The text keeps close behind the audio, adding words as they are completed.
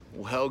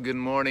Well, good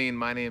morning.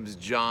 My name is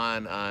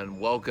John, and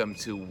welcome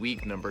to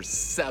week number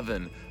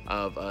 7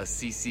 of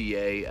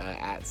CCA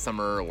at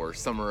Summer or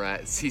Summer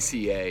at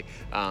CCA.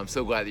 I'm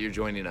so glad that you're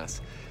joining us.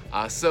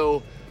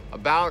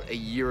 About a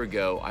year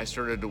ago, I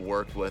started to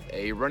work with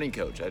a running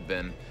coach. I'd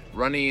been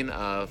running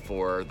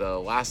for the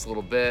last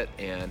little bit,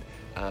 and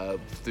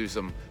through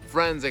some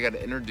friends, I got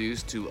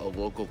introduced to a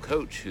local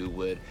coach who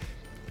would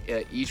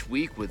each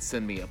week would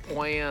send me a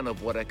plan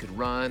of what I could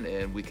run,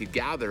 and we could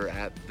gather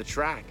at the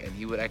track, and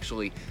he would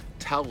actually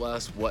tell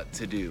us what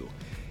to do.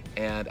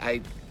 And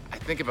I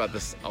think about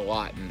this a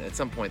lot, and at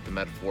some point the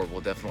metaphor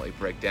will definitely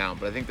break down,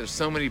 but I think there's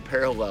so many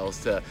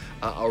parallels to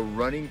a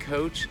running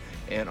coach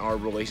and our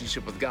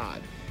relationship with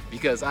God,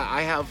 because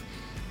I have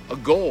a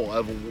goal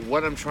of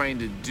what I'm trying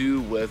to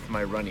do with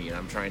my running.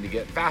 I'm trying to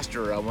get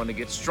faster, I want to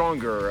get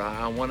stronger,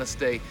 I want to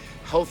stay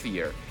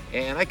healthier,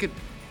 and I could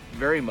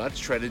very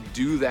much try to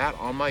do that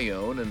on my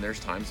own, and there's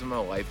times in my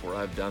life where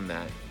I've done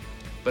that.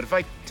 But if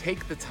I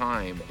take the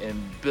time and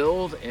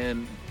build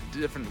in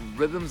different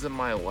rhythms in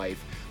my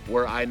life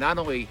where I not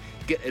only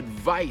get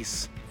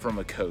advice from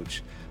a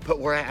coach, but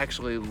where I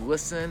actually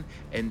listen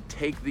and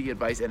take the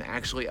advice and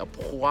actually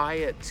apply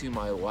it to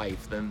my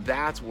life, then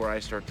that's where I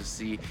start to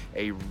see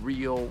a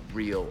real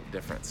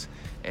difference.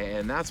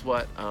 And that's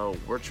what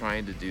we're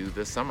trying to do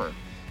this summer,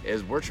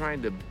 is we're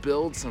trying to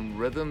build some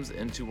rhythms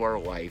into our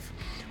life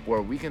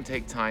where we can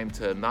take time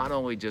to not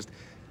only just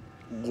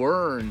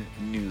learn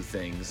new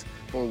things,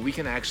 but we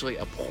can actually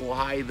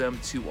apply them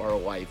to our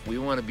life. We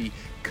want to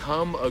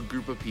become a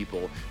group of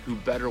people who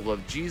better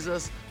love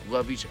Jesus,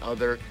 love each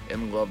other,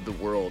 and love the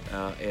world.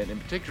 And in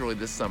particular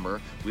this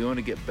summer, we want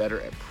to get better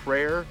at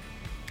prayer,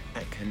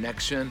 at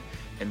connection,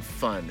 and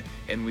fun.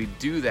 And we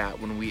do that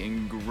when we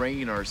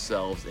ingrain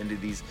ourselves into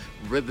these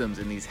rhythms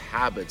and these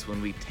habits,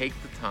 when we take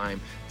the time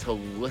to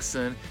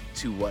listen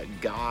to what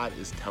God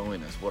is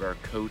telling us, what our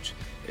coach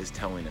is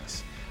telling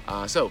us.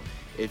 So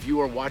if you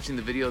are watching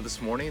the video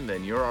this morning,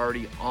 then you're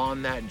already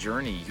on that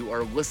journey. You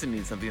are listening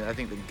to something that I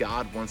think that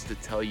God wants to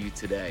tell you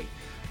today.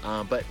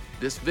 But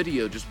this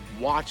video, just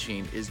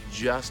watching, is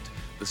just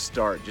the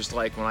start. Just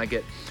like when I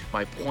get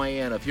my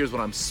plan of here's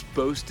what I'm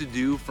supposed to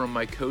do from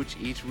my coach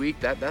each week,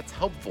 that's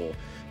helpful.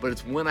 But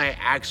it's when I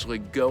actually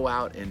go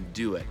out and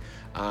do it.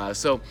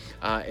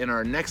 In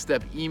our next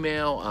step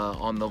email,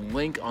 on the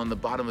link on the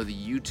bottom of the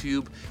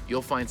YouTube,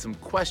 you'll find some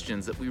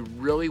questions that we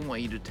really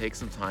want you to take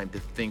some time to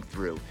think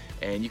through.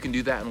 And you can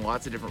do that in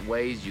lots of different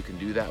ways. You can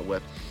do that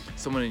with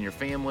someone in your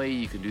family.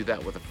 You can do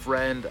that with a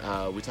friend.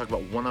 We talk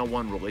about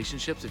one-on-one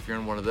relationships if you're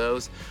in one of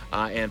those.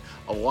 And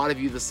a lot of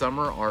you this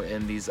summer are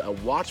in these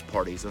watch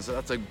parties. And so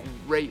that's a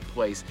great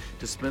place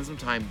to spend some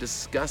time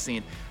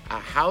discussing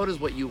how does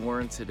what you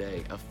learned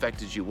today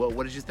affected you?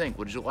 What did you think?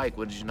 What did you like?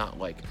 What did you not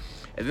like?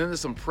 And then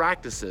there's some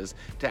practices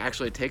to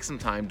actually take some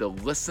time to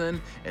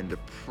listen and to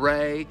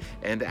pray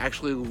and to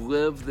actually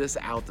live this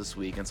out this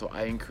week. And so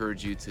I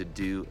encourage you to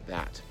do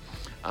that.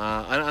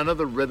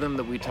 Another rhythm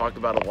that we talk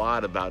about a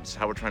lot about just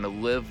how we're trying to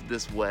live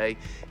this way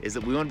is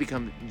that we want to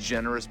become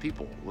generous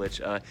people,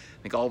 which I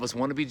think all of us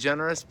want to be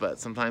generous, but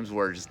sometimes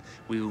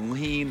we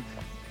lean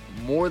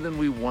more than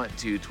we want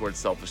to towards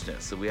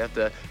selfishness. So we have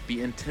to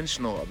be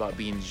intentional about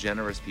being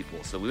generous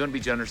people. So we want to be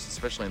generous,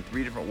 especially in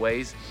 3 different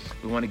ways.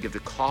 We want to give to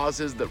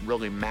causes that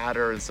really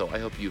matter. And so I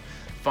hope you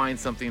find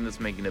something that's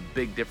making a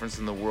big difference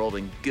in the world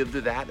and give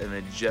to that in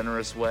a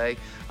generous way.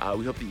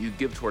 We hope that you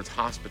give towards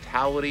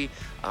hospitality,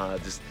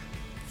 just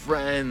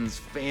friends,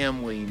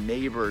 family,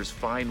 neighbors.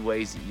 Find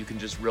ways that you can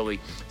just really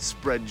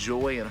spread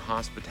joy and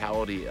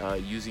hospitality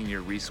using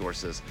your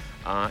resources.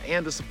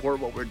 And to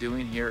support what we're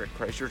doing here at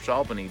Christ Church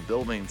Albany,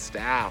 building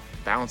staff,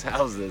 bounce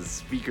houses,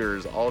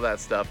 speakers, all that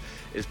stuff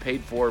is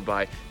paid for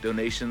by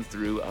donations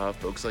through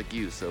folks like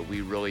you. So we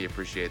really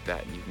appreciate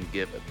that, and you can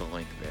give at the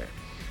link there.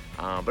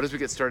 But as we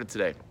get started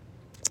today,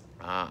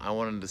 I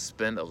wanted to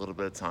spend a little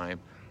bit of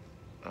time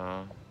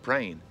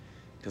praying,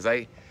 because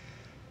I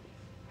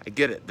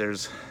get it.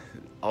 There's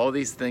all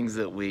these things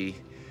that we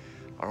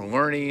are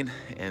learning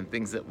and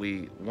things that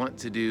we want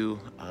to do,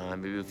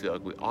 maybe we feel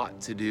like we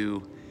ought to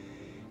do,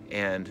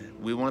 and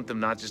we want them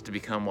not just to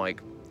become like,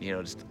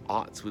 just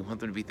oughts. We want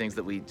them to be things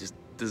that we just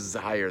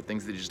desire,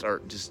 things that just are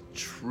just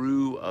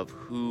true of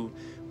who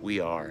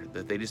we are,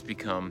 that they just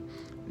become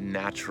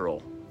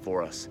natural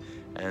for us.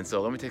 And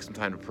so let me take some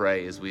time to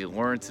pray as we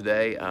learn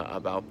today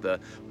about the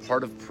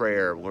part of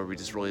prayer where we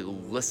just really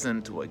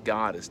listen to what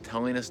God is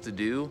telling us to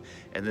do,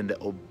 and then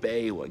to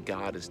obey what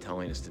God is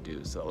telling us to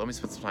do. So let me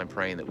spend some time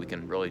praying that we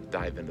can really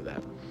dive into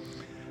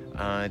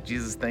that.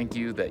 Jesus, thank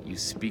you that you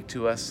speak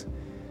to us,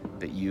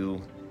 that you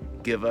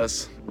give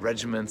us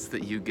regiments,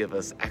 that you give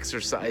us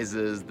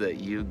exercises,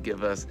 that you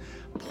give us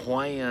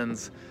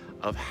plans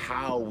of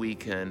how we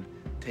can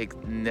take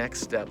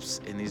next steps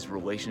in these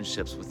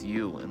relationships with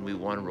you. And we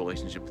want a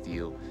relationship with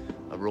you,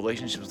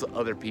 relationships with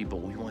other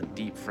people. We want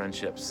deep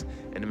friendships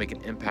and to make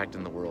an impact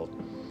in the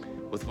world.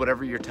 With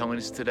whatever you're telling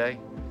us today,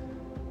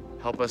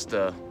 help us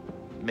to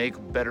make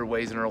better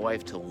ways in our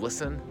life to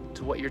listen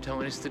to what you're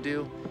telling us to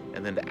do,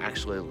 and then to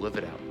actually live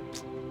it out.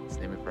 In His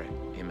name we pray.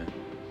 Amen.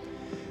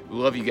 We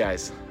love you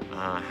guys.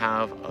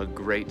 Have a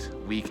great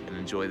week and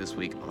enjoy this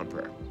week on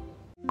prayer.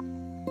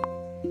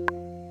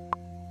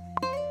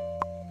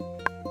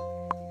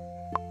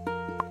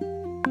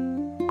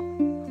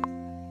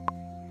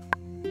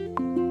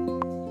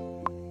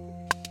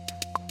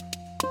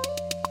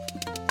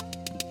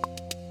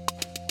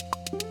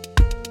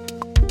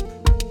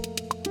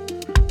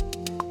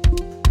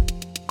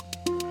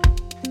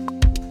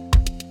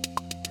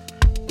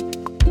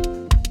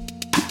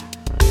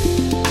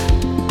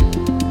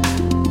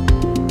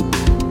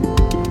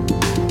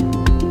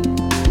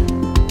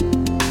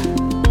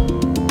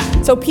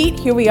 So Pete,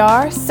 here we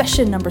are,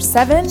 session number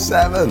 7.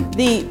 7.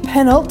 The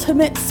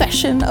penultimate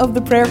session of the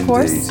prayer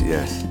course. Indeed,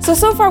 yes.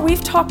 So far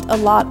we've talked a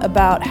lot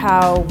about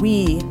how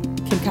we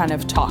can kind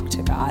of talk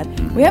to God.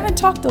 We haven't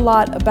talked a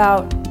lot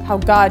about how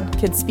God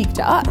can speak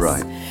to us.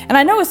 Right. And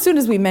I know as soon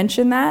as we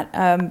mention that,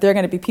 there are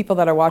going to be people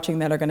that are watching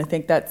that are going to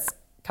think that's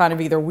kind of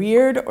either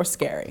weird or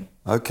scary.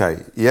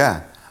 Okay,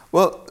 yeah.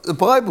 Well, the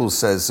Bible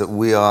says that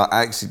we are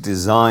actually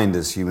designed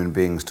as human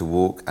beings to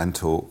walk and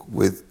talk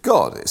with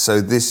God.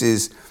 So this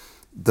is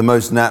the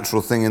most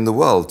natural thing in the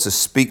world, to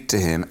speak to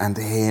him and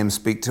to hear him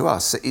speak to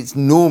us. So it's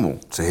normal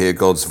to hear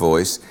God's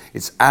voice.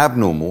 It's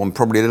abnormal and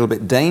probably a little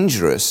bit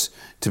dangerous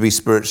to be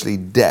spiritually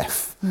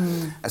deaf.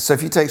 So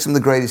if you take some of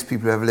the greatest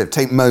people who ever lived,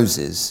 take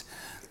Moses.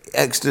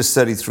 Exodus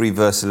 33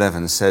 verse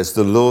 11 says,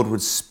 the Lord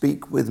would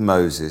speak with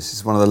Moses.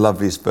 It's one of the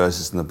loveliest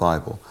verses in the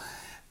Bible.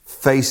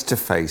 Face to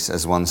face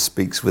as one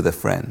speaks with a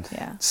friend.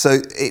 Yeah.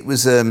 So it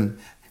was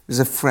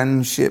a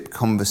friendship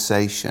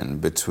conversation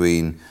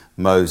between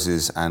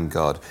Moses and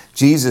God.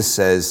 Jesus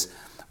says,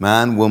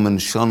 man, woman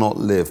shall not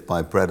live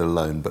by bread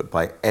alone, but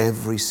by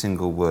every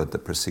single word that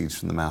proceeds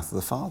from the mouth of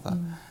the Father.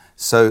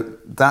 So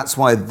that's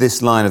why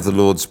this line of the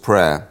Lord's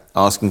Prayer,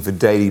 asking for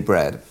daily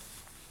bread,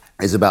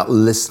 is about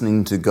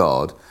listening to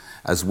God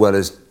as well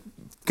as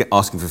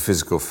asking for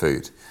physical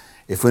food.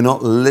 If we're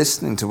not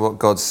listening to what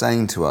God's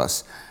saying to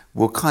us,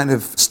 we'll kind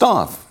of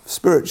starve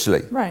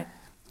spiritually. Right.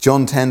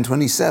 John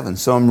 10:27.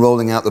 So I'm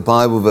rolling out the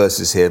Bible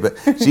verses here, but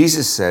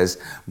Jesus says,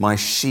 my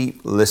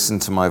sheep listen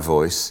to my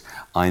voice.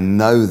 I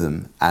know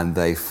them and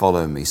they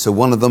follow me. So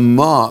one of the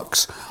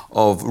marks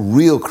of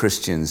real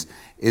Christians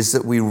is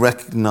that we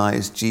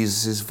recognize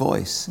Jesus'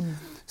 voice.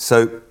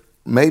 So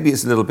maybe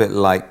it's a little bit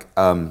like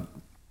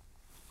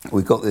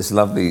we've got this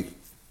lovely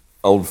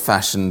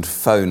old-fashioned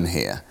phone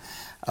here.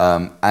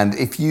 And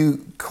if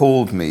you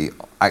called me,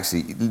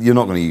 actually, you're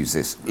not going to use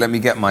this. Let me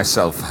get my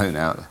cell phone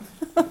out.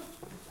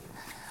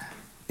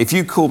 If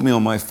you called me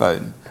on my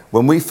phone,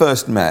 when we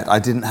first met, I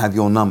didn't have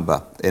your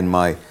number in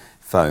my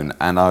phone,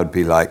 and I would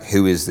be like,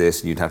 who is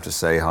this? And you'd have to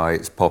say, hi,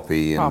 it's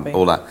Poppy, and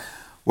all that.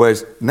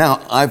 Whereas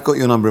now I've got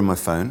your number in my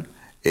phone,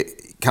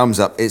 it comes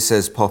up, it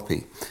says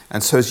Poppy.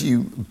 And so as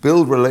you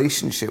build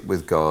relationship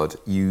with God,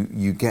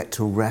 you get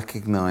to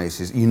recognize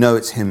his, you know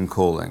it's him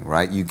calling,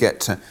 right? You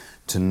get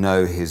to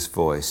know his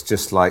voice,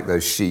 just like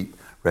those sheep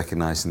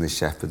recognizing the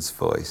shepherd's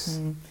voice.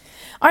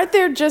 Aren't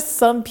there just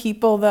some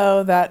people,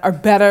 though, that are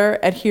better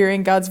at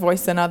hearing God's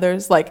voice than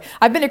others? Like,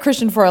 I've been a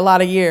Christian for a lot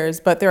of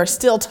years, but there are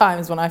still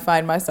times when I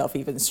find myself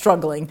even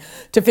struggling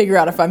to figure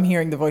out if I'm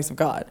hearing the voice of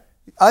God.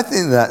 I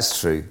think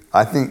that's true.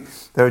 I think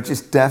there are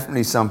just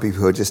definitely some people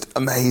who are just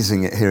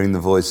amazing at hearing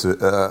the voice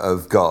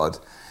of God.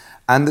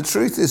 And the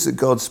truth is that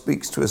God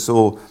speaks to us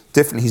all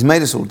differently. He's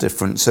made us all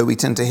different, so we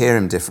tend to hear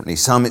him differently.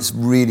 Some it's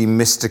really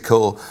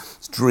mystical,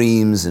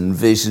 dreams and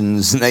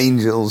visions and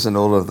angels and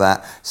all of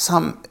that.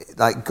 Some,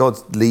 like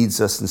God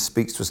leads us and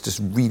speaks to us just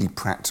really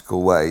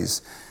practical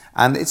ways.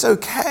 And it's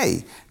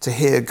okay to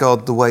hear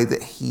God the way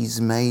that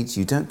he's made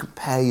you. Don't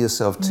compare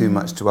yourself too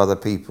much to other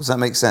people. Does that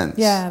make sense?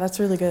 Yeah,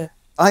 that's really good.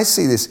 I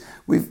see this.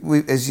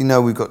 We, as you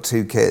know, we've got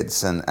 2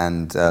 kids,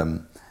 and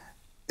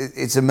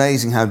it's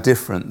amazing how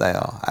different they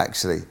are,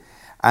 actually.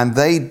 And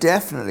they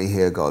definitely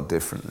hear God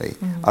differently.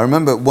 I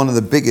remember one of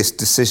the biggest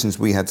decisions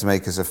we had to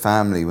make as a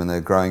family when they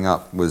were growing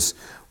up was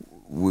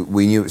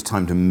we knew it was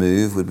time to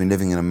move. We'd been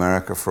living in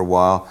America for a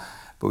while,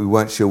 but we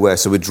weren't sure where.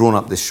 So we'd drawn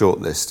up this short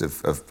list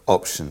of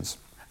options.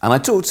 And I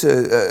talked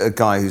to a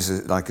guy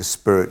who's like a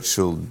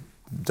spiritual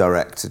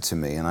director to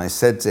me, and I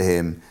said to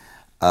him,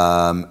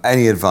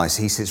 any advice?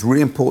 He said, it's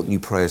really important you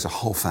pray as a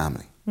whole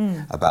family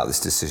about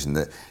this decision,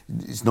 that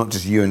it's not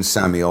just you and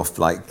Sammy off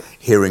like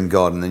hearing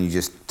God and then you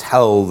just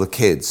tell the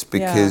kids,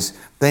 because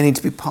they need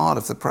to be part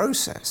of the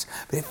process.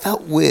 But it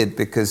felt weird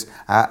because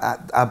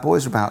our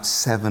boys were about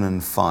 7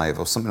 and 5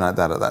 or something like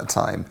that at that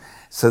time.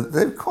 So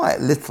they were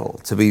quite little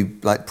to be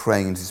like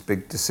praying into this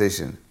big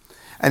decision.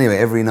 Anyway,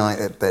 every night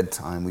at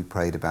bedtime we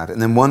prayed about it.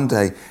 And then one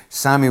day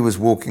Sammy was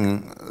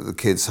walking the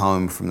kids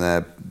home from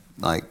their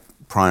like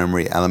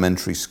primary,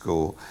 elementary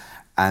school,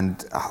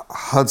 and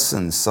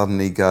Hudson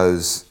suddenly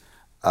goes,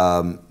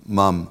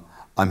 Mum,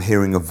 I'm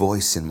hearing a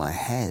voice in my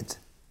head.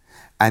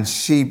 And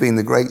she, being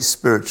the great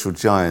spiritual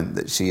giant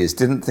that she is,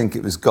 didn't think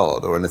it was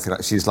God or anything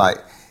like. She's like,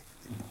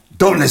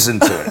 don't listen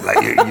to it.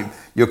 Like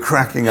you're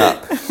cracking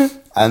up.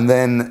 And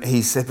then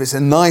he said, but it's a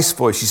nice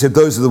voice. She said,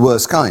 those are the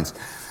worst kinds.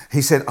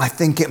 He said, I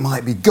think it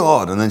might be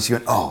God. And then she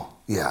went, oh,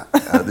 yeah,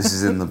 this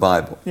is in the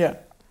Bible. Yeah.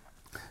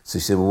 So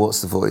he said, well,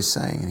 what's the voice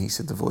saying? And he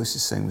said, the voice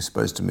is saying we're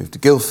supposed to move to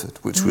Guildford,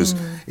 which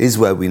is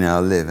where we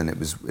now live. And it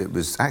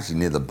was actually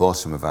near the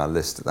bottom of our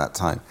list at that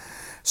time.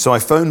 So I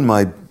phoned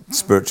my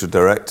spiritual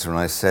director and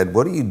I said,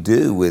 what do you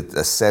do with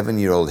a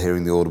 7-year-old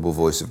hearing the audible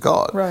voice of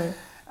God? Right.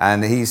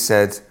 And he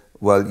said,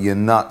 well, you're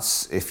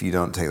nuts if you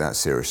don't take that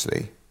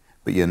seriously,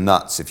 but you're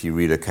nuts if you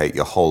relocate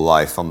your whole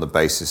life on the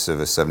basis of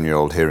a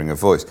 7-year-old hearing a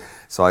voice.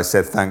 So I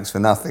said, thanks for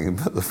nothing, and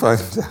put the phone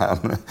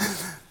down.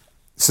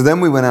 So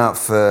then we went out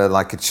for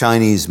like a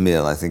Chinese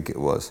meal, I think it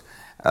was,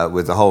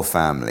 with the whole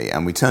family.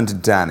 And we turned to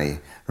Danny.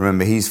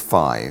 Remember, he's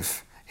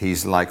 5.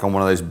 He's like on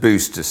one of those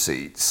booster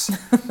seats.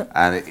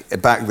 And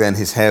back then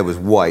his hair was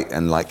white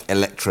and like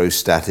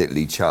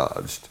electrostatically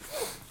charged.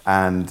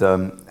 And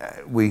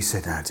we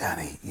said, now,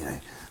 Danny, you know,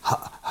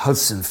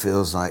 Hudson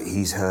feels like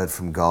he's heard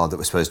from God that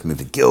we're supposed to move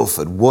to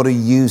Guildford. What are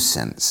you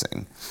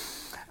sensing?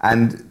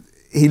 And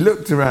he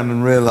looked around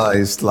and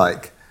realized,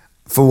 like,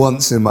 for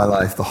once in my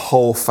life, the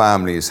whole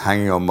family is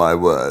hanging on my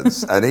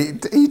words.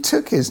 And he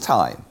took his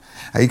time.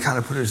 And he kind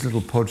of put his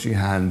little podgy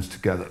hands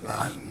together.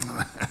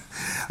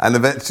 And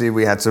eventually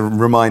we had to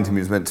remind him he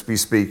was meant to be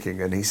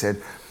speaking. And he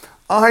said,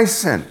 I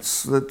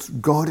sense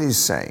that God is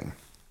saying,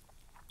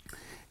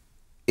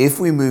 if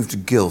we move to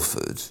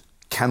Guildford,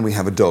 can we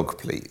have a dog,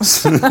 please?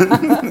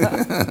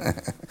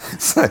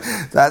 So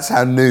that's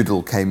how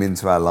Noodle came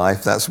into our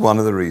life. That's one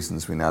of the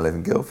reasons we now live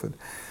in Guildford.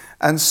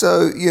 And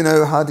so, you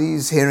know,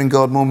 Huddy's hearing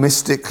God more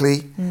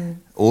mystically,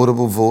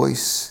 audible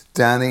voice.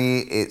 Danny,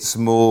 it's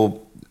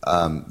more,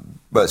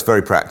 but it's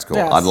very practical.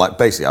 Yes. I'd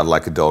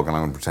like a dog and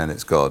I'm going to pretend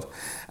it's God.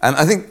 And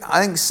I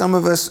think some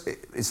of us,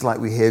 it's like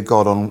we hear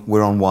God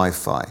we're on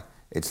Wi-Fi.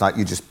 It's like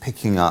you're just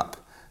picking up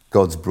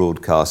God's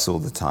broadcasts all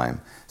the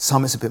time.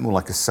 Some it's a bit more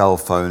like a cell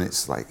phone.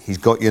 It's like he's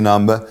got your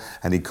number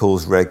and he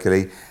calls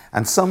regularly.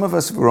 And some of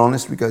us, if we're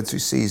honest, we go through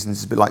seasons,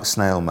 it's a bit like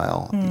snail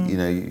mail. You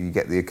know, you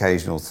get the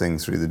occasional thing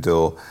through the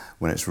door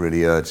when it's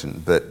really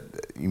urgent, but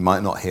you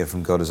might not hear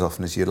from God as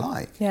often as you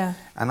like. Yeah.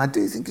 And I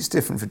do think it's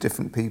different for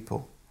different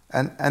people.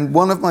 And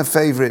one of my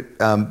favorite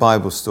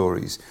Bible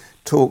stories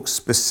talks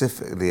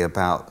specifically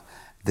about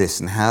this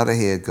and how to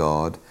hear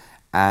God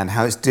and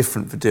how it's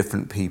different for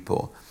different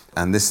people.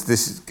 And this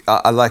is,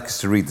 I'd like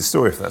us to read the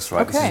story, if that's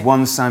right. Okay. This is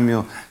 1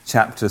 Samuel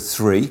chapter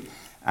 3.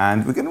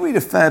 And we're going to read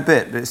a fair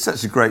bit, but it's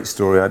such a great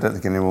story, I don't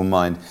think anyone will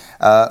mind.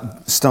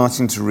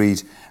 Starting to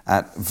read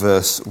at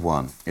verse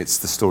 1. It's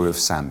the story of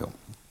Samuel.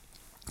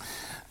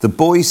 The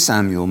boy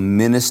Samuel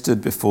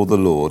ministered before the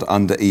Lord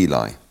under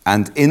Eli.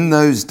 And in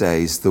those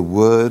days, the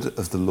word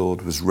of the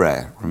Lord was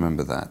rare.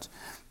 Remember that.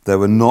 There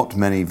were not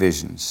many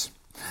visions.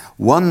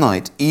 One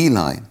night,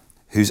 Eli,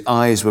 whose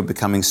eyes were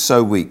becoming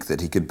so weak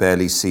that he could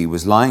barely see,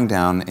 was lying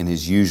down in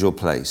his usual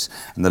place,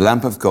 and the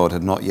lamp of God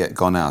had not yet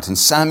gone out. And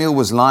Samuel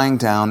was lying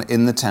down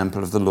in the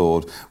temple of the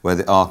Lord where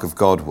the ark of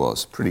God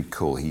was. Pretty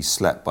cool. He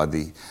slept by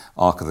the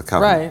ark of the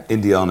covenant. Right.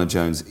 Indiana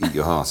Jones, eat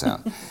your heart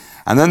out.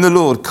 And then the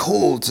Lord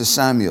called to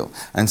Samuel,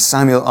 and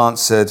Samuel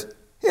answered,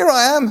 "Here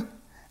I am."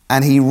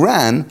 And he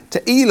ran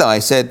to Eli,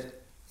 said,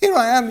 "Here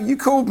I am, you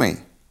called me."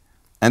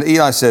 And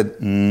Eli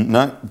said,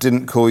 "No,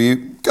 didn't call you.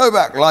 Go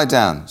back, lie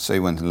down." So he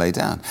went and lay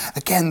down.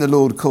 Again the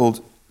Lord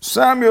called,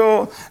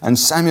 "Samuel." And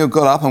Samuel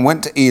got up and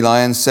went to Eli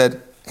and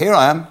said, "Here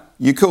I am,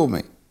 you called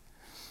me."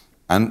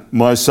 "And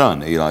my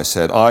son," Eli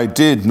said, "I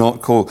did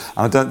not call."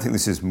 And I don't think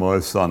this is my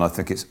son, I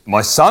think it's,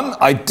 "My son,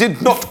 I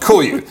did not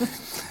call you."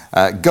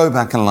 Go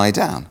back and lie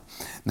down.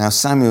 Now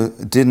Samuel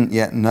didn't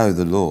yet know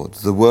the Lord.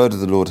 The word of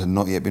the Lord had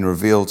not yet been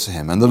revealed to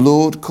him. And the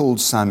Lord called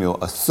Samuel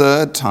a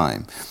third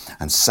time.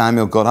 And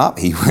Samuel got up,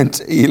 he went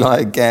to Eli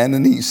again,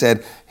 and he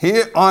said,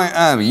 "Here I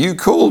am, you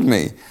called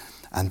me."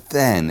 And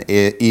then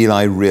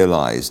Eli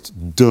realized,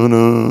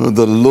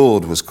 the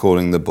Lord was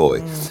calling the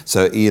boy.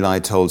 So Eli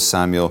told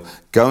Samuel,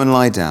 "Go and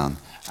lie down,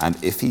 and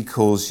if he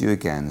calls you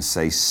again,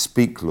 say,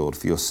 'Speak, Lord,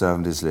 for your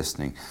servant is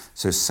listening.'"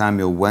 So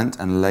Samuel went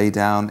and lay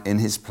down in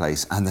his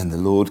place, and then the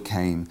Lord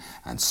came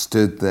and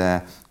stood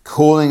there,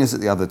 calling as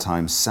at the other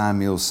time,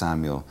 "Samuel,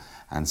 Samuel."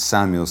 And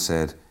Samuel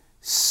said,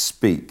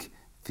 "Speak,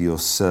 for your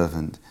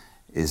servant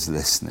is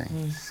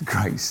listening." It's a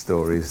great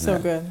story, isn't it?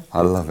 So good.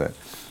 I love it.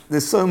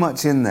 There's so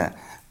much in there.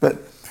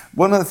 But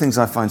one of the things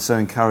I find so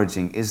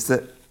encouraging is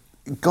that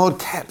God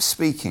kept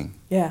speaking.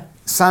 Yeah.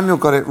 Samuel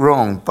got it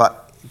wrong,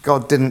 but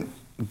God didn't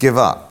give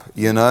up,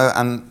 you know,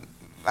 and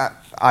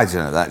I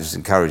don't know, that just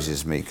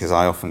encourages me because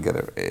I often get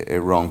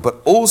it wrong. But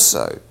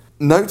also,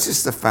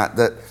 notice the fact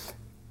that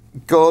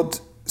God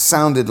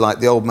sounded like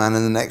the old man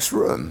in the next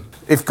room.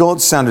 If God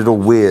sounded all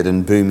weird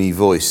and boomy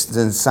voiced,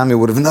 then Samuel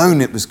would have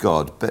known it was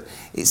God, but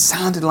it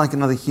sounded like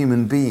another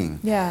human being.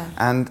 Yeah.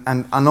 And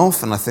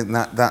often I think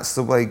that's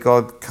the way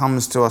God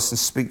comes to us and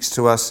speaks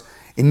to us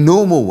in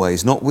normal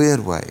ways, not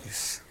weird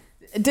ways.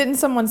 Didn't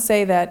someone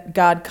say that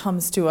God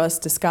comes to us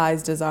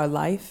disguised as our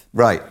life?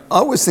 Right. I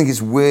always think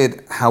it's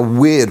weird how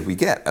weird we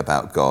get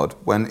about God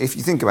when, if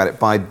you think about it,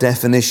 by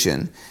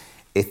definition,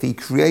 if he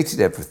created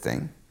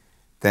everything,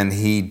 then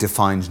he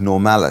defines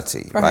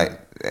normality, right?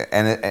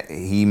 And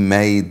he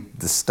made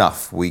the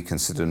stuff we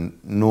consider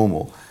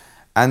normal.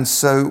 And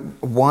so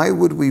why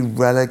would we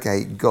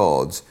relegate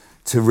God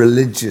to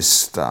religious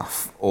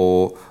stuff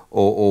or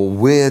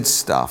weird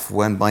stuff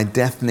when by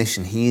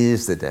definition he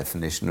is the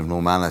definition of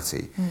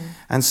normality?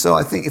 And so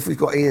I think if we've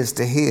got ears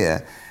to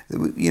hear,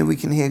 we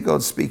can hear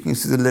God speaking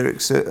through the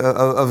lyrics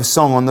of a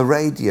song on the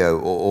radio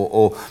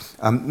or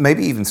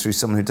maybe even through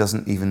someone who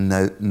doesn't even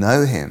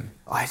know him.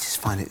 I just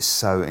find it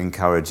so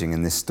encouraging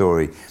in this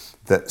story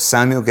that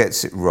Samuel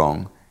gets it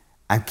wrong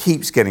and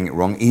keeps getting it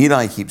wrong.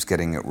 Eli keeps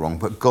getting it wrong,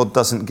 but God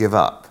doesn't give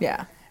up.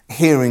 Yeah.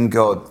 Hearing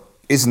God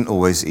isn't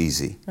always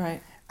easy.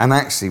 Right. And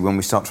actually, when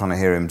we start trying to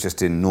hear him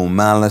just in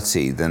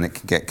normality, then it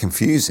can get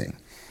confusing.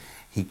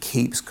 He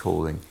keeps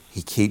calling,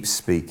 he keeps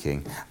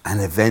speaking, and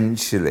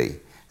eventually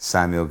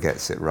Samuel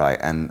gets it right.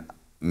 And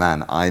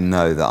man, I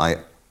know that I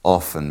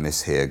often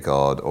mishear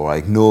God or I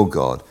ignore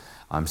God.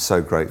 I'm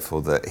so grateful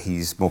that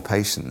he's more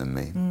patient than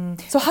me.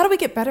 So how do we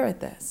get better at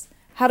this?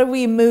 How do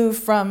we move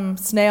from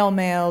snail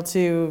mail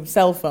to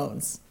cell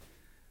phones?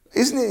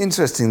 Isn't it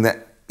interesting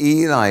that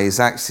Eli is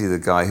actually the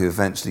guy who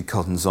eventually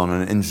cottons on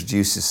and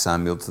introduces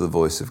Samuel to the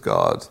voice of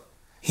God?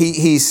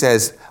 He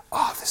says,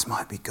 this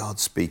might be God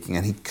speaking,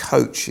 and he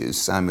coaches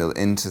Samuel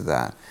into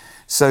that.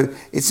 So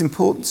it's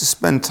important to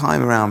spend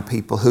time around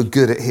people who are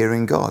good at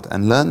hearing God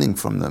and learning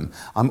from them.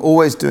 I'm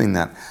always doing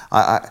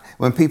that.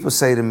 When people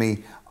say to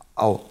me,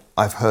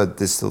 I've heard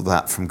this or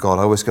that from God,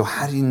 I always go,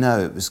 how do you know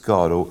it was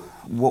God? Or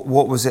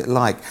what was it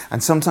like?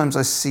 And sometimes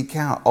I seek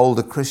out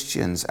older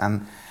Christians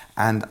and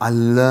I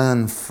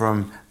learn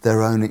from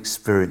their own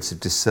experience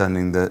of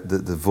discerning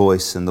the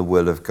voice and the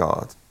will of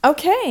God.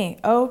 Okay.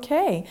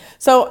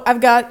 So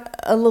I've got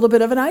a little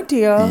bit of an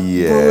idea brewing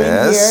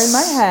here in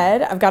my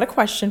head. I've got a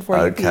question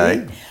for you,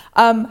 Pete.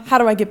 How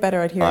do I get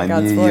better at hearing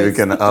God's voice? I knew you were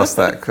going to ask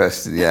that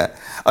question, yeah.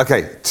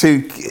 Okay,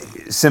 2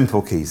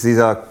 simple keys. These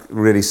are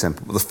really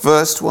simple. The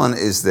first one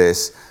is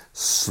this: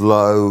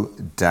 slow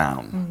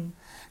down.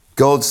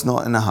 God's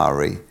not in a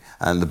hurry.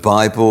 And the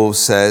Bible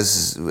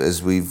says,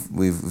 as we've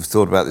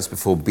thought about this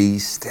before, be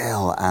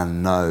still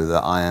and know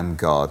that I am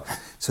God.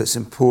 So it's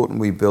important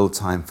we build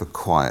time for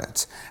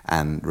quiet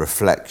and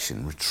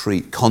reflection,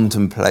 retreat,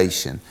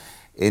 contemplation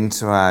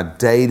into our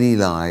daily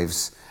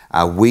lives,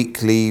 our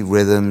weekly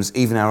rhythms,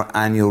 even our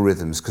annual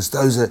rhythms, because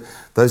those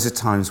are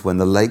times when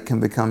the lake can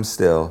become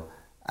still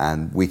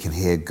and we can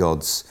hear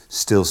God's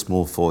still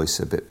small voice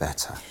a bit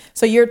better.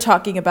 So you're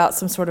talking about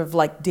some sort of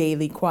like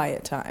daily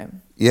quiet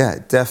time. Yeah,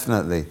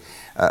 definitely.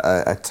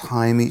 A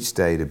time each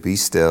day to be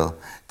still,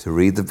 to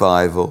read the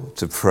Bible,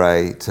 to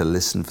pray, to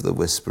listen for the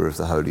whisper of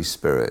the Holy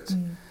Spirit.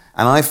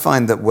 And I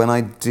find that when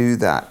I do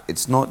that,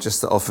 it's not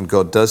just that often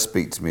God does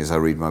speak to me as I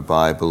read my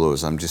Bible or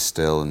as I'm just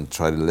still and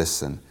try to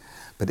listen,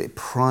 but it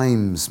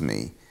primes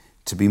me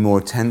to be more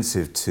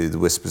attentive to the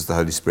whispers of the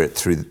Holy Spirit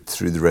through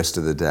the rest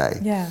of the day.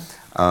 Yeah.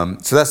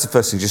 So that's the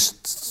first thing,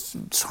 just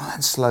try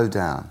and slow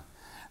down.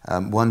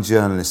 One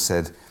journalist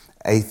said,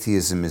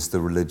 atheism is the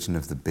religion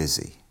of the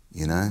busy,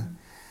 you know?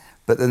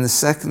 But then the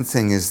second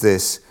thing is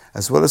this: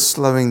 as well as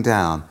slowing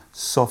down,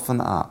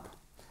 soften up.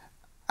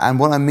 And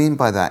what I mean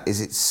by that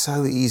is it's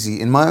so easy.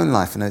 In my own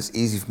life, I know it's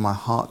easy for my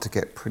heart to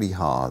get pretty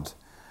hard.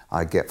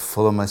 I get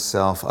full of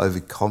myself,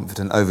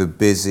 overconfident,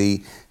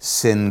 overbusy,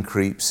 sin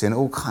creeps in,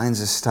 all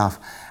kinds of stuff.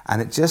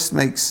 And it just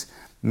makes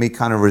me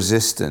kind of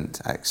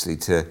resistant, actually,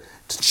 to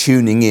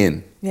tuning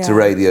in to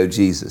Radio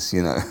Jesus,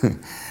 you know.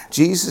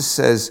 Jesus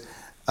says,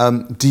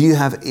 do you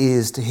have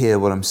ears to hear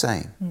what I'm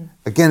saying?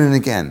 Again and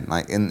again,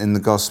 like in the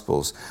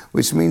Gospels,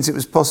 which means it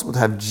was possible to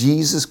have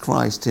Jesus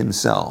Christ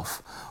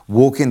himself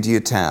walk into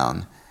your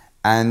town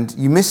and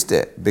you missed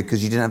it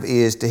because you didn't have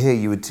ears to hear.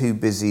 You were too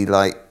busy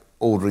like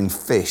ordering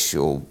fish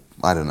or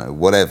I don't know,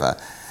 whatever.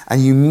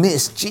 And you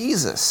missed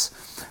Jesus.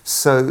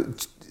 So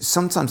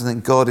sometimes I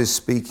think God is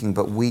speaking,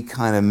 but we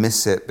kind of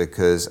miss it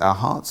because our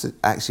hearts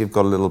actually have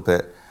got a little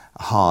bit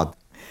hard.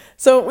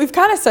 So we've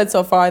kind of said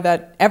so far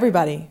that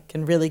everybody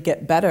can really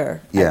get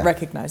better at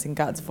recognizing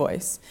God's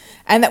voice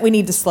and that we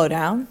need to slow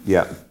down.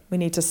 Yeah. We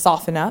need to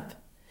soften up.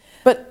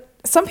 But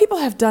some people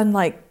have done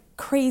like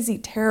crazy,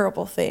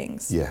 terrible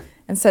things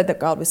and said that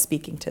God was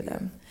speaking to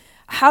them.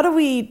 How do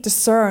we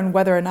discern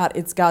whether or not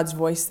it's God's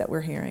voice that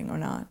we're hearing or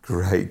not?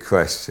 Great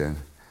question.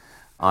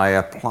 I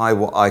apply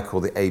what I call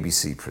the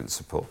ABC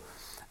principle.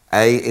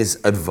 A is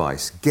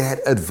advice. Get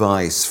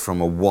advice from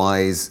a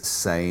wise,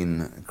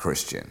 sane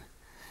Christian.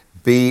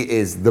 B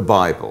is the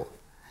Bible.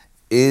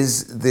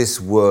 Is this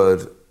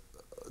word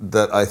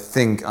that I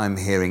think I'm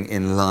hearing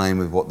in line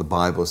with what the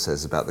Bible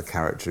says about the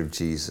character of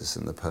Jesus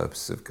and the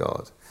purpose of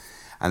God?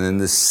 And then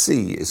the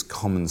C is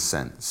common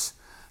sense.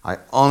 I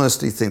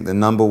honestly think the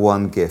number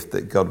one gift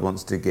that God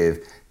wants to give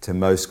to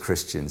most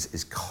Christians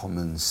is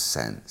common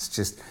sense.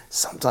 Just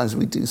sometimes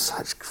we do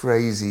such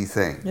crazy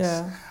things.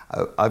 Yeah.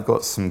 I've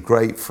got some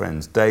great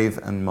friends, Dave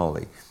and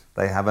Molly.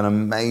 They have an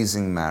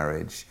amazing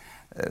marriage,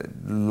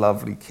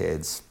 lovely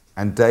kids.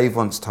 And Dave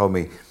once told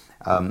me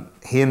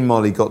he and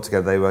Molly got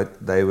together.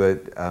 They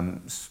were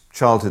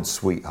childhood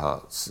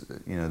sweethearts.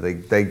 You know,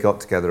 they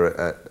got together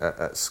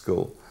at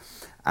school,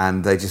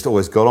 and they just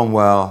always got on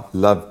well,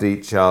 loved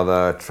each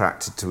other,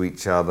 attracted to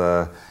each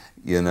other.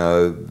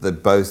 They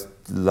both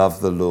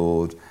love the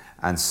Lord.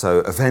 And so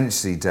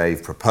eventually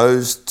Dave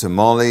proposed to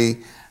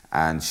Molly,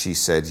 and she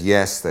said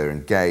yes, they're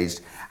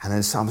engaged. And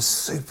then some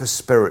super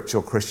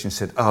spiritual Christian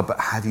said, oh, but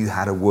have you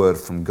had a word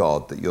from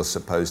God that you're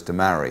supposed to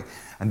marry?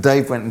 And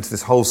Dave went into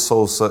this whole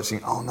soul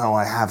searching, oh no,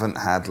 I haven't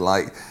had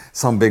like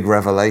some big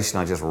revelation.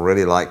 I just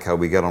really like her.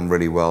 We get on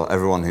really well.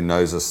 Everyone who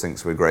knows us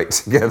thinks we're great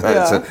together.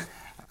 Yeah.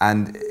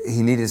 And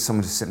he needed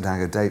someone to sit down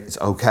and go, Dave, it's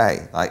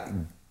okay. Like,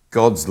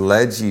 God's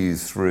led you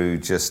through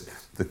just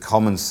the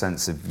common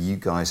sense of you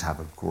guys have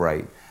a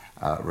great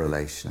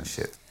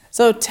relationship.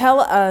 So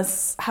tell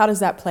us, how does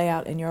that play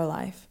out in your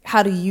life?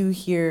 How do you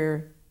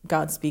hear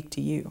God speak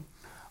to you?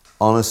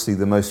 Honestly,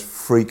 the most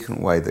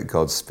frequent way that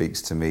God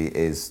speaks to me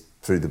is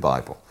through the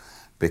Bible,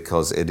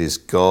 because it is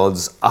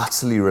God's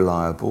utterly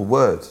reliable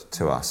word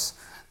to us.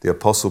 The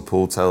Apostle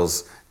Paul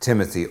tells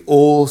Timothy,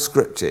 all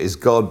scripture is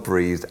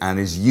God-breathed and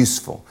is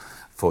useful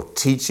for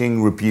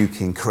teaching,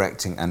 rebuking,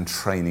 correcting, and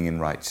training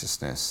in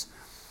righteousness.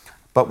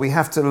 But we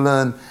have to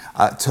learn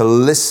to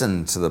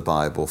listen to the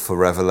Bible for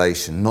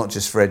revelation, not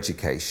just for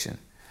education.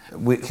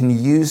 We can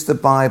use the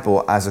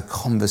Bible as a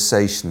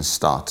conversation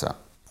starter.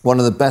 One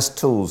of the best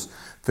tools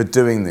for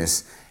doing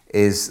this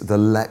is the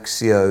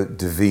Lectio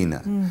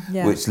Divina,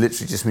 yes. which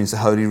literally just means the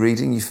Holy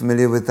Reading. You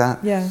familiar with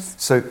that? Yes.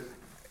 So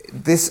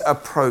this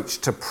approach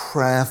to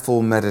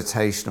prayerful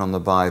meditation on the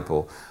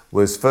Bible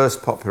was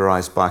first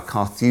popularized by a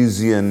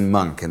Carthusian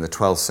monk in the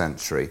 12th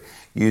century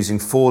using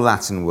 4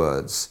 Latin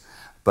words.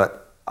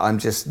 But I'm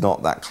just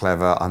not that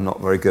clever. I'm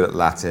not very good at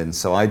Latin,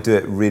 so I do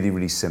it really,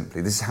 really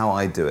simply. This is how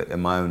I do it in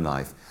my own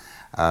life.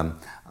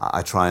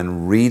 I try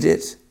and read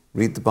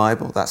the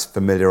Bible. That's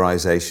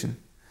familiarization.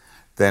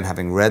 Then,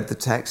 having read the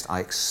text, I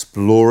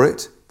explore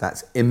it.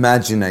 That's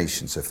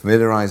imagination. So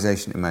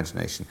familiarization,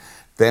 imagination.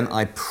 Then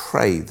I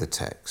pray the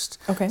text.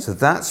 Okay. So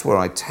that's where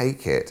I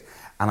take it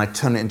and I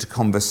turn it into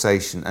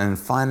conversation. And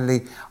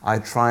finally, I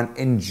try and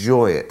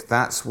enjoy it.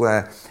 That's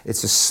where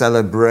it's a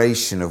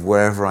celebration of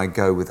wherever I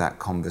go with that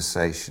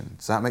conversation.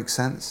 Does that make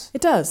sense?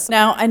 It does.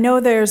 Now, I know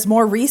there's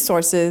more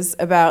resources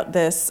about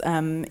this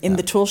in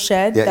the tool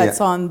shed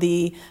that's on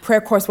the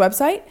Prayer Course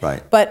website.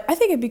 Right. But I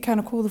think it'd be kind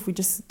of cool if we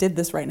just did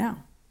this right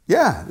now.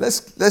 Yeah,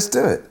 let's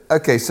do it.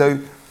 Okay, so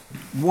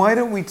why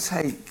don't we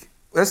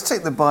let's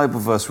take the Bible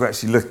verse we're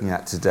actually looking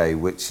at today,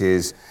 which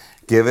is,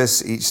 give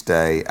us each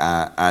day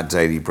our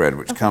daily bread,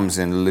 which comes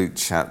in Luke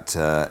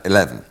chapter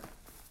 11.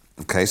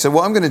 Okay, so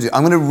what I'm going to do,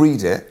 I'm going to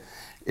read it.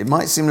 It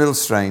might seem a little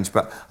strange,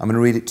 but I'm going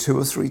to read it 2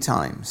 or 3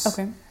 times.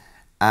 Okay.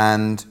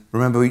 And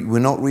remember, we're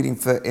not reading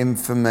for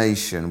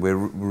information. We're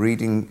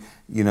reading,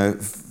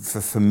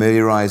 for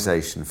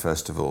familiarization,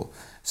 first of all.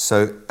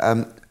 So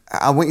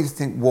I want you to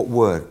think what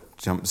word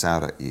jumps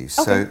out at you. Okay.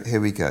 So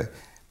here we go.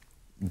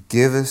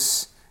 Give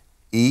us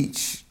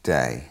each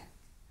day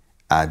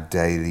our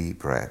daily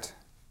bread.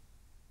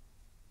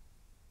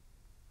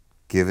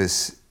 Give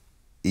us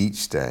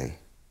each day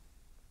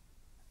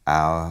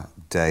our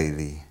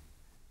daily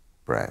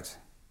bread.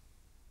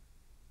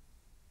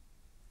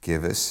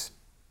 Give us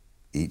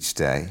each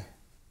day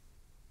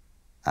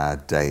our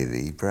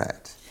daily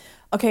bread.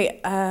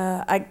 Okay,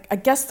 I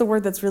guess the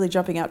word that's really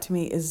jumping out to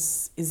me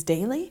is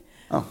daily.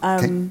 Oh,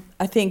 okay.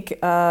 I think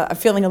I'm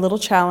feeling a little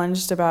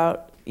challenged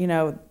about,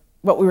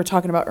 what we were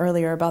talking about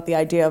earlier about the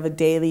idea of a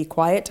daily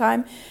quiet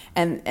time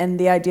and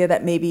the idea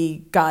that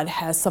maybe God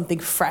has something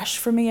fresh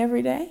for me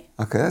every day.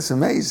 Okay, that's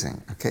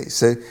amazing. Okay,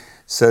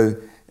 so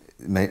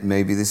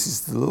maybe this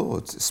is the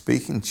Lord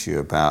speaking to you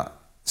about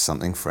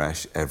something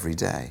fresh every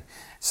day.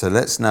 So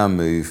let's now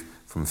move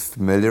from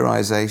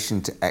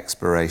familiarization to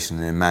exploration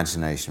and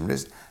imagination.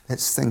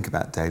 Let's think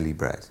about daily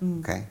bread,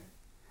 okay?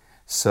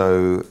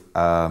 So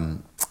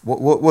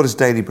what does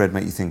daily bread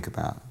make you think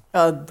about?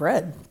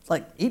 Bread,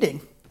 like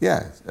eating.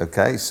 Yeah,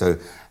 okay, so,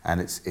 and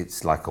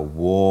it's like a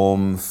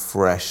warm,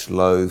 fresh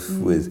loaf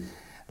with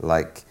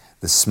like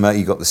the smell,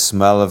 you got the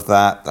smell of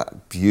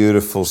that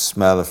beautiful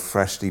smell of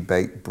freshly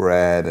baked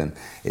bread, and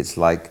it's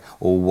like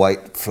all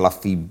white,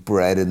 fluffy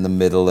bread in the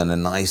middle and a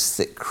nice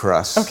thick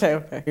crust.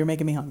 Okay, you're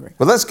making me hungry.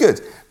 Well, that's good,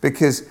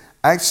 because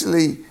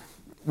actually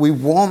we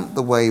want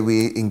the way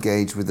we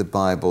engage with the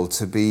Bible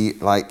to be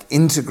like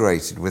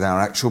integrated with our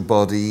actual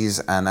bodies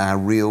and our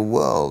real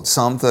world.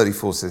 Psalm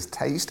 34 says,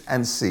 taste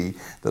and see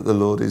that the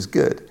Lord is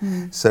good.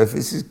 So if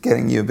this is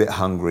getting you a bit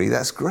hungry,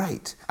 that's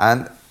great.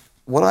 And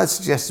what I'd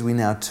suggest is we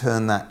now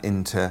turn that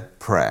into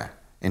prayer,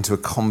 into a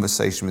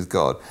conversation with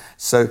God.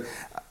 So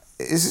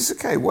is this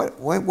okay? Why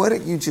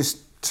don't you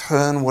just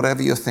turn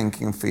whatever you're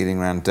thinking and feeling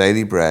around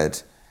daily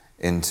bread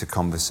into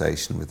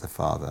conversation with the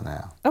Father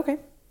now? Okay,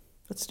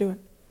 let's do it.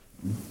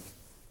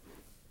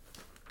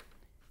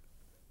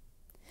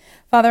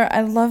 Father,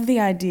 I love the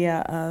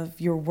idea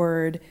of your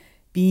word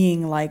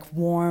being like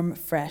warm,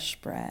 fresh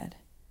bread.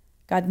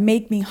 God,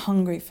 make me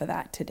hungry for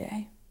that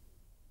today.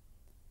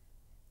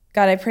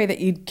 God, I pray that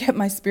you'd get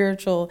my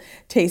spiritual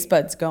taste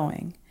buds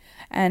going.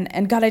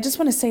 And God, I just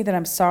want to say that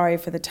I'm sorry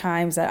for the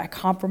times that I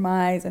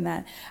compromise and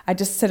that I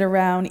just sit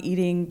around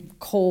eating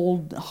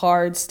cold,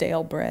 hard,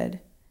 stale bread.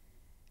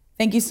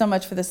 Thank you so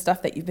much for the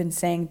stuff that you've been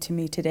saying to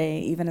me today,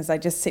 even as I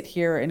just sit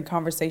here in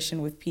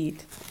conversation with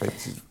Pete.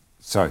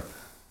 Sorry,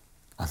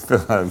 I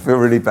feel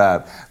really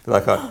bad.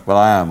 But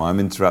I'm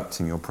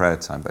interrupting your prayer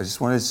time. But I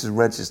just wanted to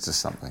register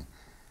something.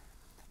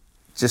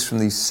 Just from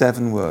these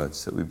 7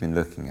 words that we've been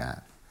looking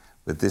at,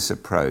 with this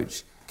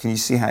approach, can you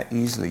see how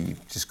easily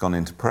you've just gone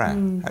into prayer?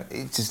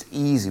 It's just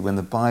easy when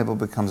the Bible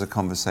becomes a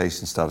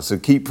conversation starter. So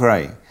keep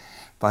praying.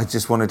 But I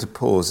just wanted to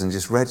pause and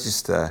just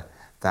register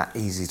that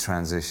easy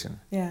transition.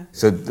 Yeah.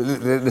 So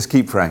let's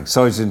keep praying.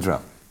 Sorry to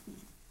interrupt.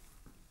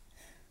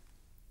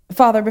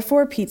 Father,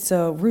 before Pete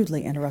so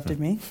rudely interrupted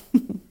me,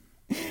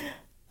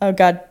 oh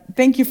God,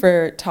 thank you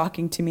for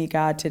talking to me,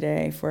 God,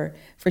 today, for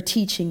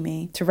teaching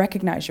me to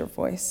recognize your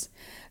voice.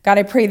 God,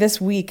 I pray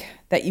this week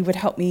that you would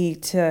help me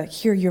to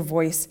hear your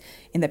voice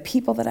in the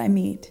people that I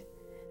meet,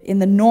 in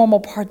the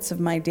normal parts of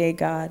my day,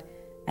 God,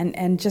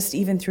 and just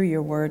even through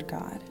your word,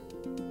 God.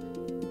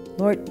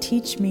 Lord,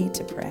 teach me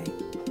to pray.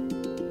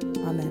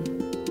 Amen.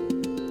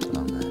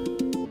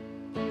 Amen.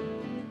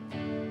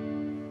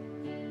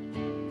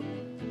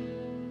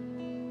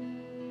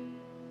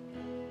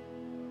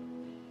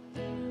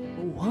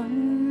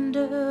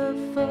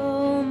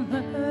 Wonderful,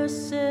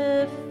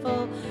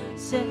 merciful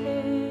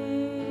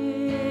Savior,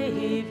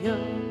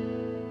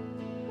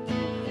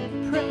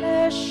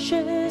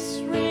 precious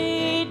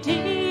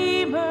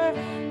Redeemer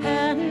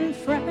and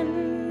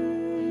friend,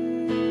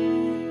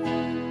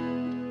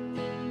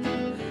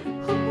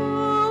 who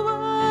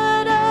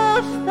would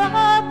have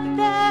thought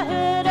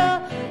that a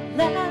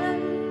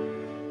lamb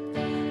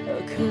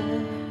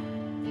could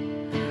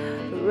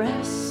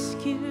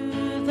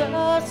rescue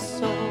the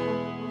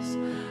souls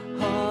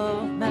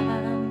of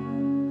man?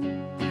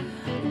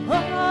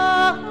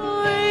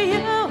 Oh,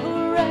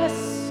 you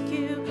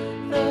rescue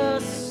the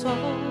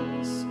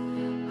souls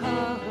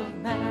of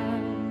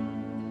man.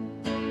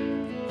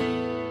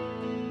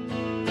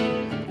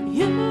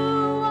 You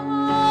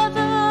are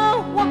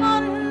the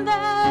one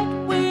that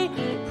we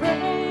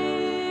praise.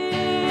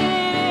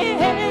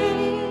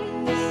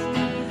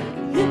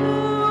 You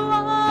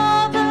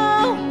are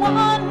the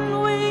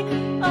one we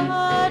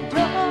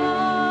adore.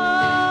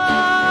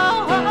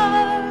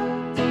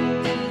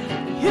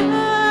 You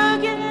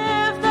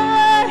give the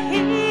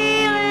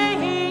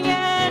healing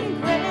and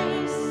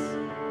grace.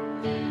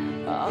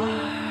 Our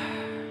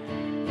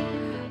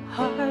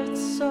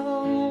hearts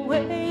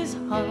always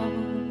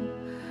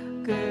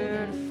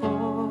hungered for.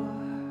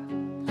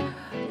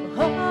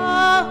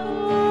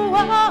 Oh,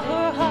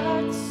 our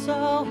hearts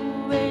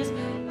always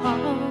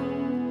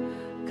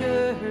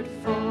hungered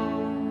for.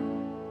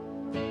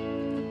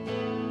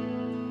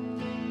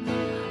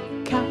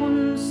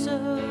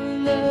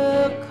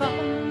 Counselor,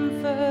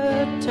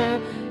 Comforter,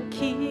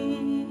 Keeper,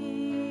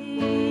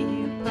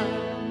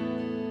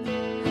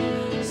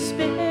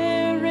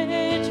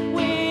 Spirit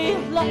we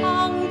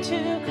long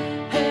to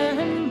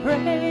embrace.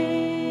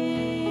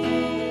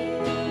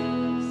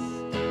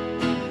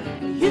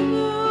 You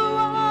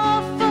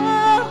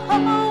offer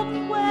hope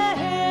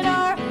when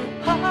our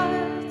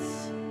hearts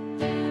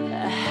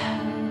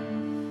have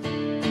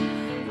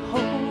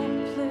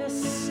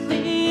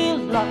hopelessly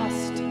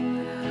lost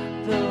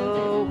the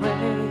way.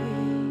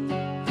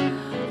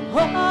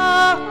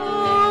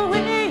 Oh,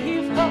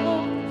 we've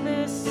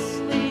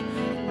hopelessly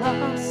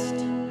lost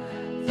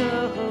the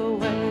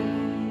way.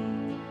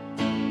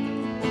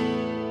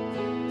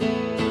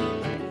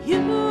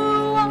 You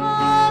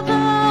are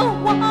the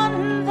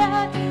one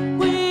that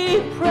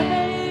we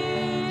praise.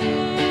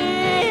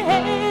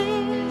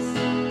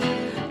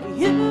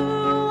 You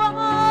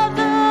are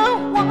the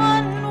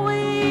one we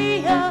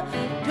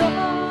adore.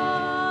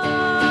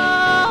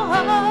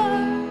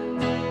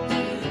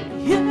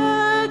 You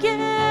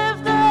give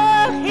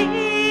the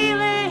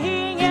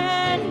healing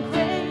and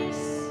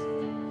grace.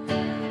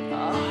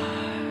 Our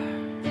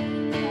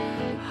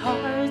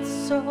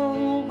hearts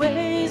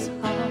always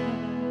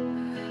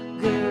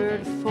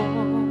hungered for.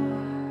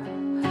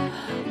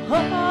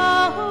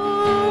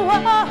 Oh,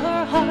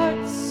 our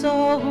hearts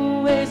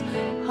always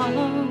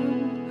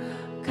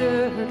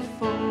hungered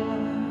for.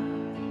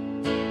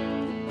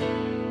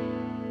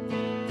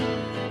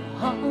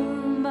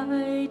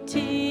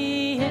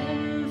 Almighty,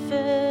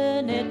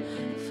 infinite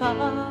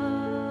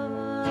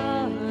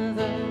Father,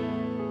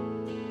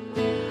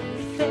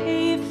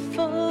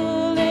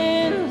 faithful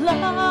in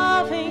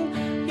loving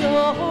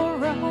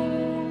your own.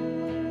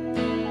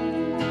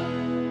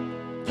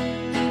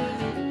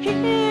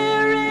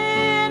 Here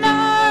in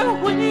our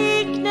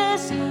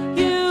weakness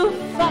you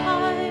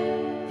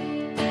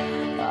find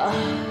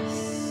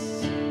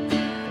us,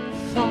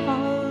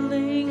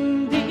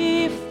 falling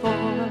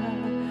before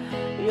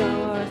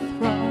your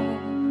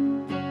throne.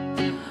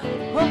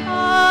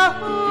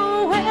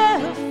 Oh,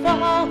 we're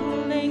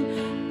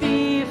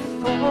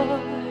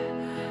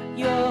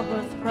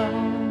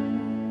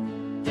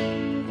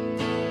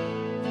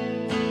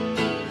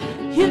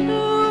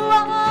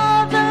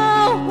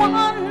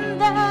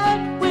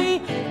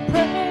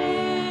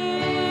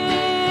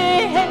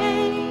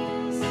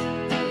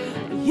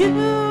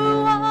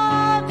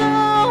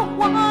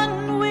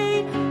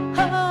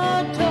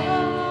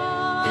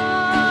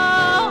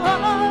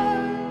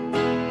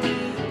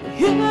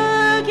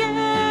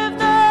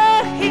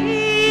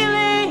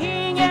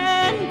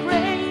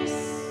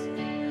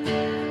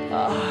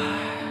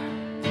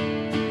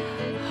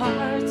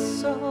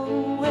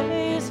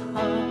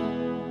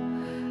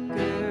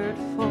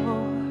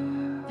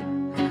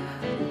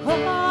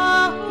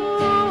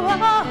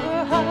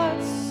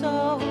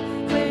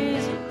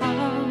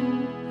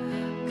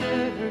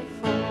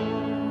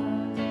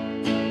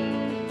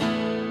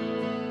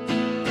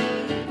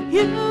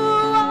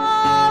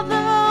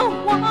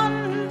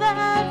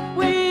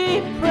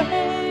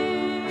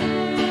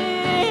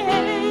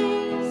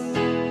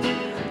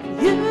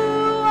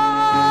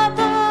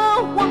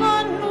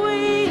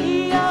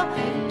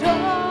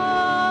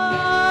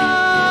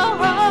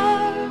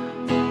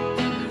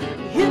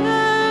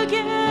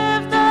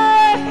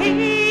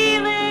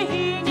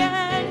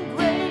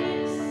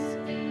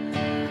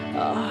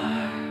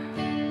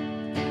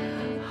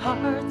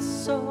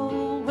heart's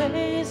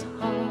always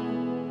home.